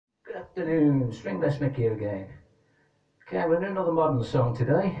afternoon, Stringless Mickey again. Okay, we're doing another modern song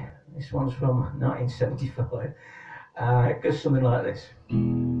today. This one's from 1975. It goes something like this.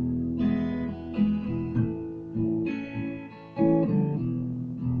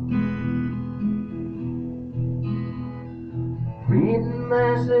 Reading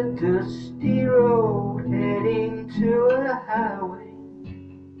there's a dusty road heading to a highway,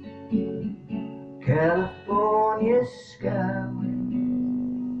 California skyway,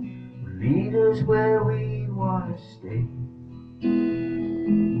 lead us where we want to stay.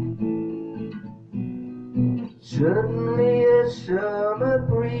 Suddenly a summer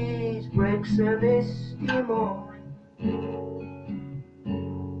breeze breaks a misty morning.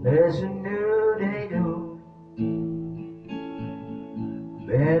 There's a new day dawning.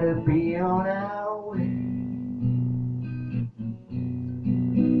 Better be on our way.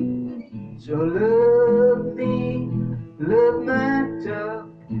 So love me, love my duck.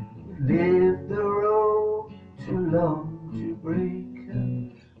 Live the road too long to break up.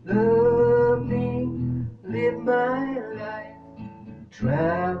 Love me, live my life.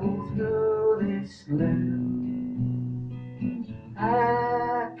 Travel through this land.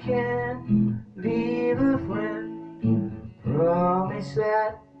 I can't leave a friend. Promise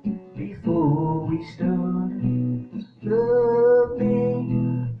that before we start. Love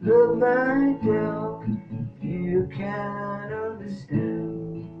me, love my dog. You can't understand.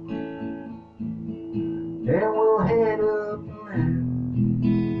 Then we'll head upland.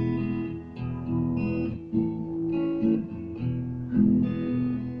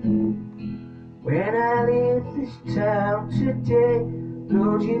 When I leave this town today,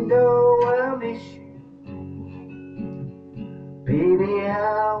 Lord, you know I'll miss you. Baby,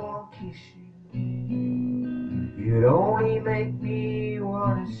 I won't kiss you. You'd only make me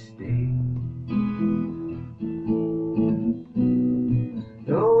wanna stay.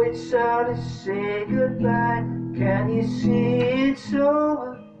 Though it's hard to say goodbye, can you see it's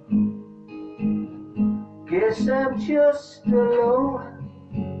over? Guess I'm just alone,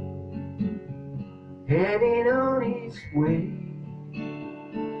 heading on its way.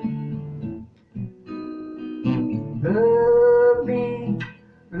 Love me,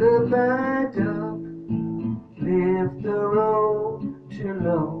 love my dog. Live the road too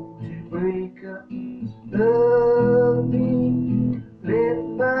long to break up. Love me, live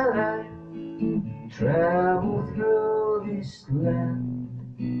my life. Travel through this land.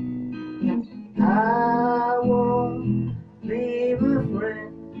 I won't leave a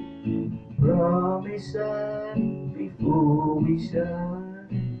friend. Promise that before we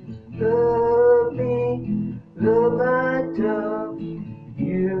start. Love me, love my dog.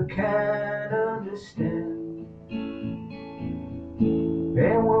 You can't understand.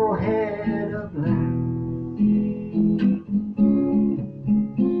 Then we'll head upland.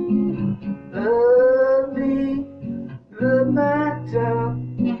 Love me, love my dog.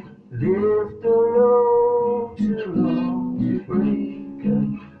 Live the road too long to break up.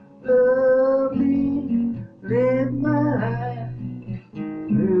 Love me, live my life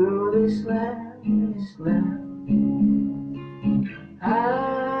through this land, this land.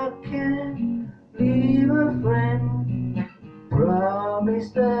 I can't leave a friend.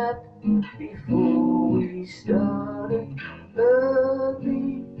 Promise that before we started. Love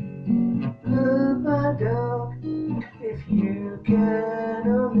me, love my dog. If you can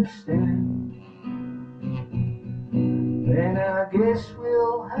understand, then I guess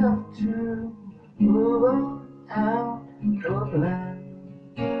we'll have to move on out of land.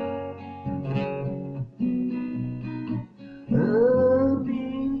 Love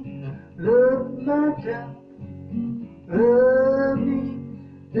me, love my dog. Love me,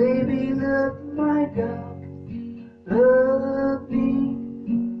 baby, love my dog. Love me,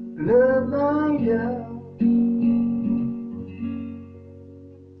 love my dog.